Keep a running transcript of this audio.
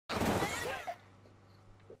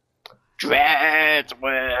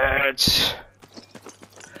DreadWood.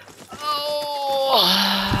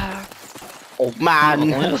 Oh, oh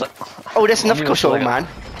man. Oh, there's enough cushion, old man.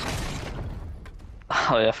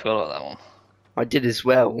 Oh yeah, I forgot about that one. I did as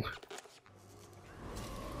well.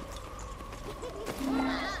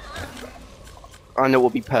 I know it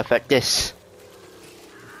will be perfect. This.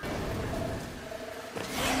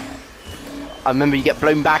 I remember you get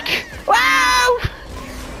blown back. Wow!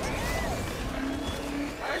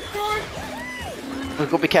 We've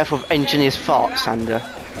got to be careful of engineer's farts, Sander.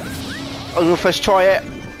 I'm gonna first try it.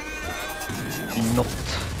 Not.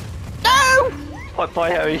 No! Bye,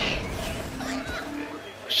 Harry.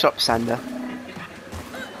 Shut up, Sander.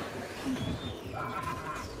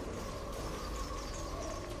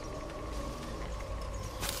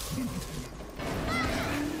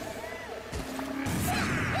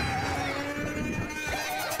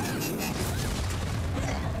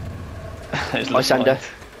 Hi, Sander.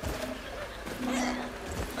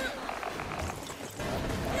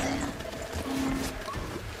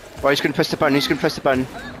 Right, he's gonna press the button, he's gonna press the button.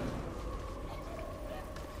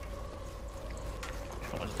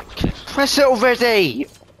 Press it already!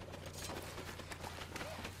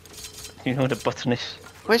 You know what the button is?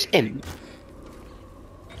 Where's him?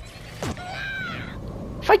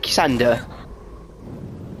 Thank you, Sander.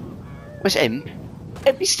 Where's him?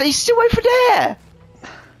 He's still over there!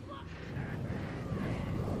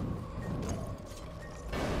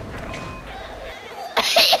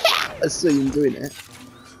 I saw him doing it.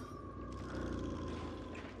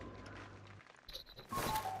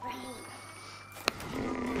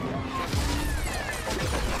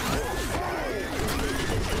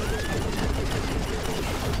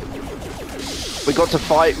 We got to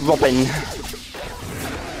fight Robin.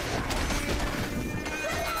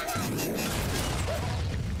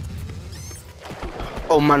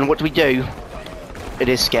 Oh man, what do we do? It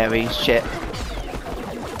is scary, shit.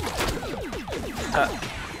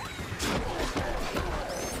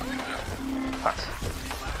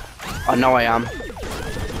 I know I am.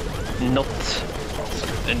 Not.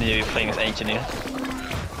 And you're playing as engineer.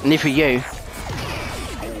 Neither you.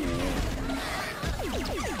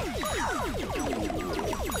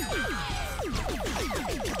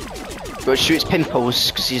 But shoots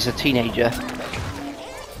pimples because he's a teenager.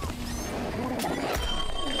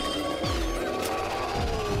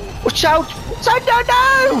 Watch out! Sander,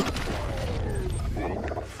 no!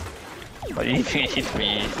 Oh, you hit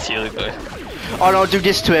me, silly boy. Oh no, I'll do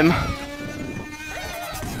this to him.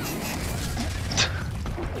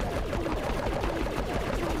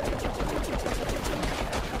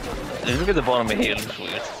 Look at the bottom of here, it looks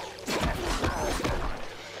weird.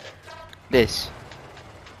 This.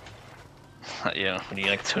 Yeah, when he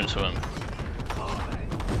like turns around.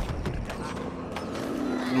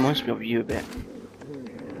 Reminds me of you a bit.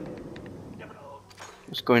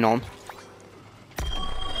 What's going on?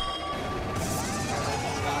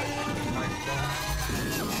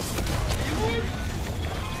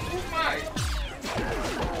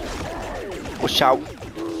 Watch out.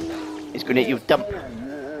 He's gonna hit you with dump.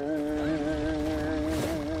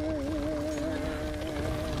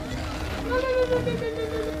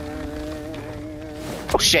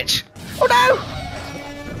 Oh shit! Oh no!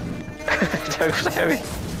 So scary.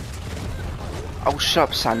 Oh shut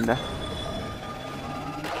up, Sander.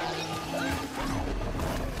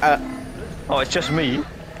 Oh, it's just me.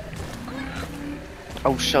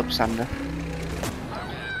 Oh shut up, Sander.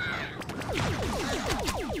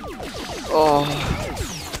 Oh.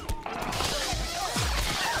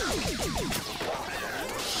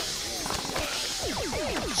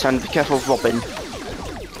 Sander, be careful of Robin.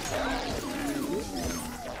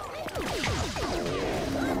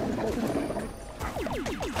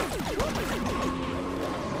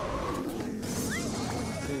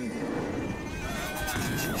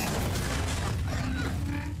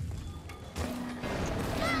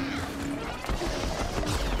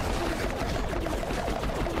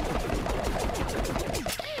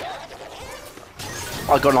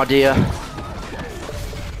 I got an idea.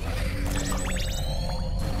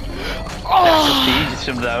 Oh! Just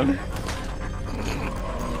him down.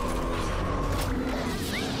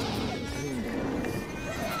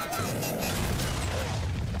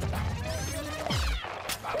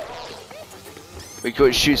 We got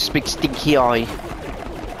to shoot this big stinky eye.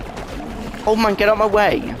 Oh man, get out of my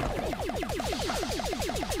way.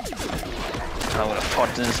 I'm gonna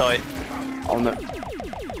fart inside. Oh no.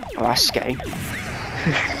 Oh, that's scary.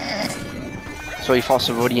 So you fast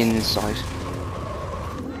already inside.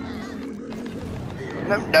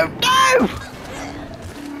 No, no, no!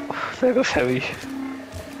 There goes Harry.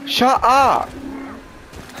 Shut up!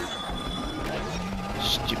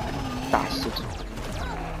 Stupid. bastard.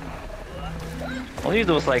 Only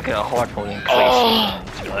those like hard mode and crazy. Oh.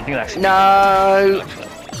 I think that's No!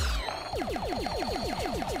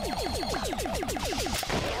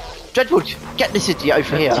 DreadWood, get this idiot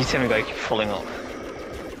over here. You tell me guy keep falling off.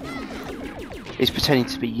 He's pretending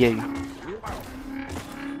to be you.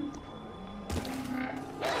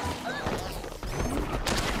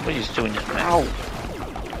 What are you doing, man? Ow!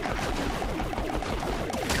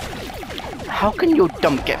 How can your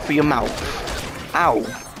dump get through your mouth? Ow!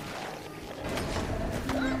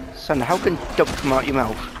 Son, how can dump come out your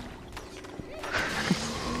mouth?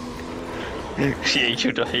 He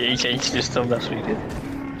changed his thumb, that's what he did.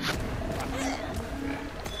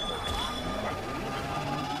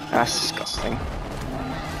 That's disgusting.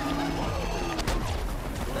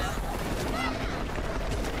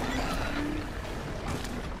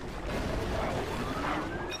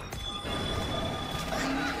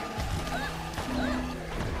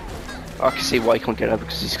 I can see why he can't get over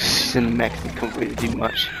because he's in the mech and he can't really do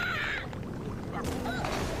much.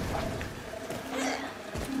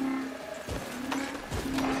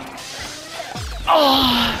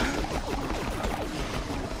 Oh!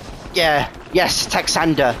 Yeah, yes,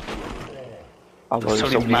 Texander. Oh, well,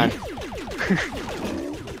 Sorry, old man.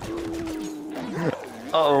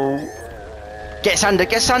 Uh-oh. Get Sander,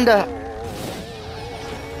 get Sander!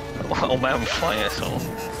 Oh man, I'm flying so.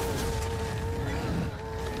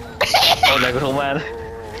 Oh my god, oh man.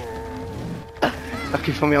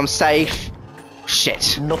 Lucky for me, I'm safe.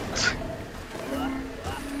 Shit. Not.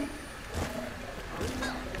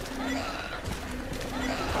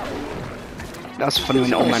 That's funny when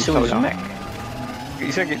the old man fell down.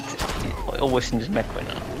 He's like always in his mech right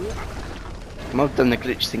now. I might have done the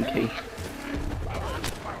glitch thingy.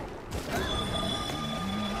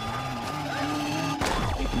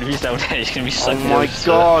 If he's down there, he's gonna be stuck. Oh my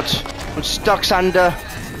god! I'm stuck, Sander!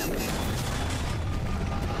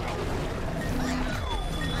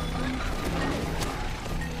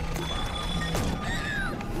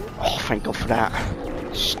 Oh, thank god for that.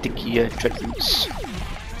 Sticky DreadWoods.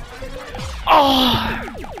 Oh!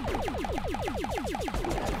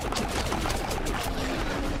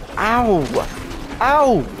 Ow!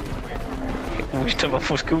 Ow! Which time I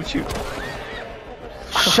first killed you?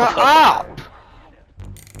 Shut up!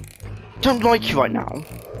 Don't like you right now.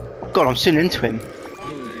 Oh god, I'm still into him.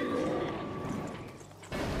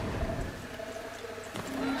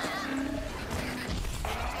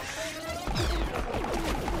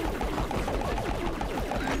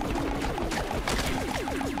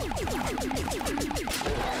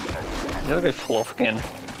 You're gonna fall off again.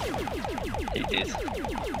 He did.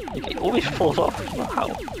 He always falls off. I don't know how.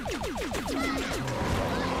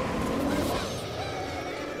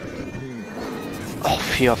 Oh,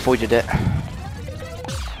 phew, I avoided it.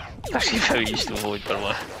 It's actually very easy to avoid, by the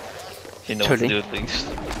way. If you know what to do at least.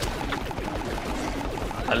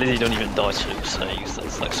 At least you don't even dodge through, so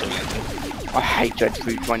that's like so easy. I hate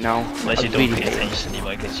DreadWood right now. Unless you I don't really pay hate it. attention, he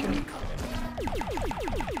might get you.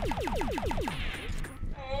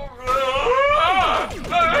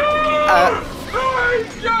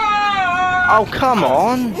 Oh, come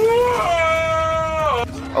on!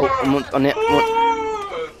 Oh, I'm on it.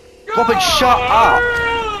 Robin, shut up!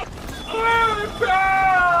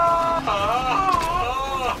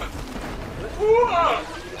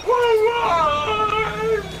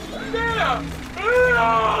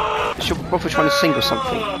 Is your brother trying to sing or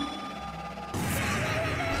something?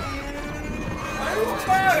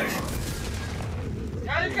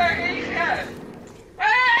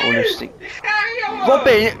 Honestly.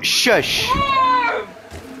 Robin, shush!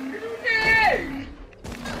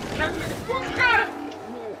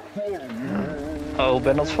 Oh,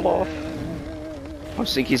 Benno's fall off. I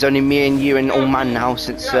was thinking it's only me and you and old man now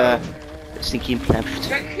since Stinky left.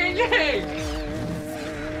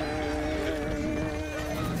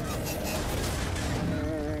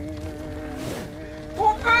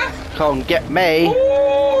 Come on, get me!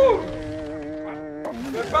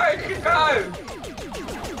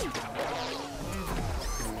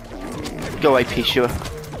 Go away, Pisha.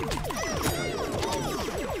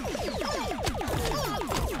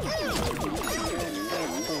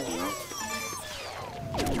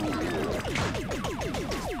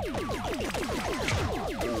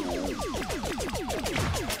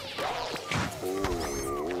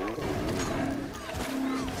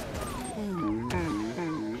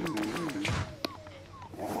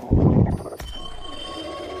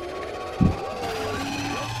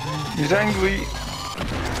 He's angry.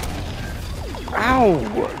 Ow!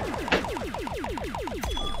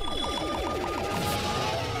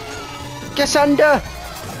 Get under!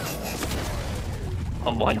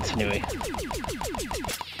 I'm behind anyway.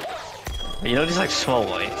 You know, just like small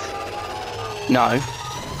white. No.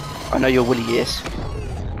 I know your Willy is.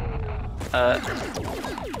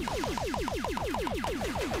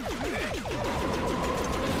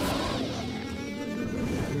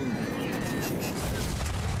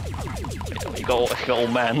 You got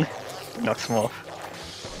old man. Knocks him off.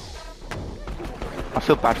 I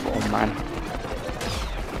feel bad for old man.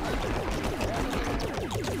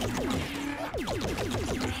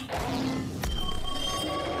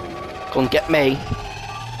 Go and get me.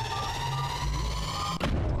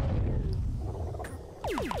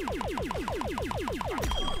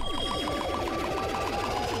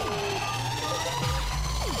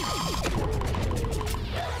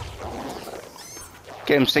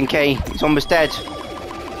 Get him, Stinky. He's almost dead.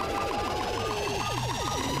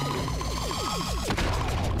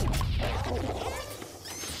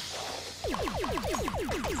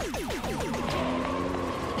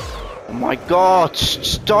 Oh my god,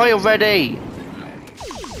 just die already!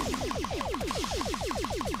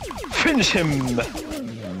 Finish him!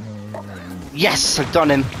 Yes, I've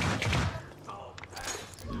done him.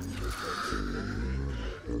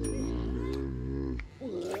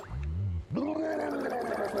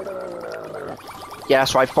 Yeah,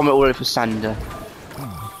 that's right, vomit all over Sander.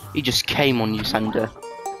 He just came on you, Sander.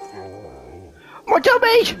 My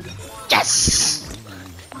dummy! Yes!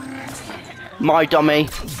 My dummy.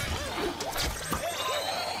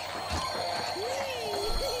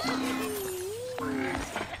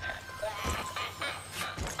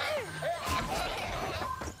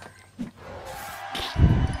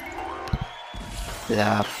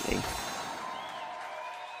 Lovely.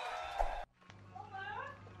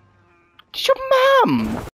 It's your mum!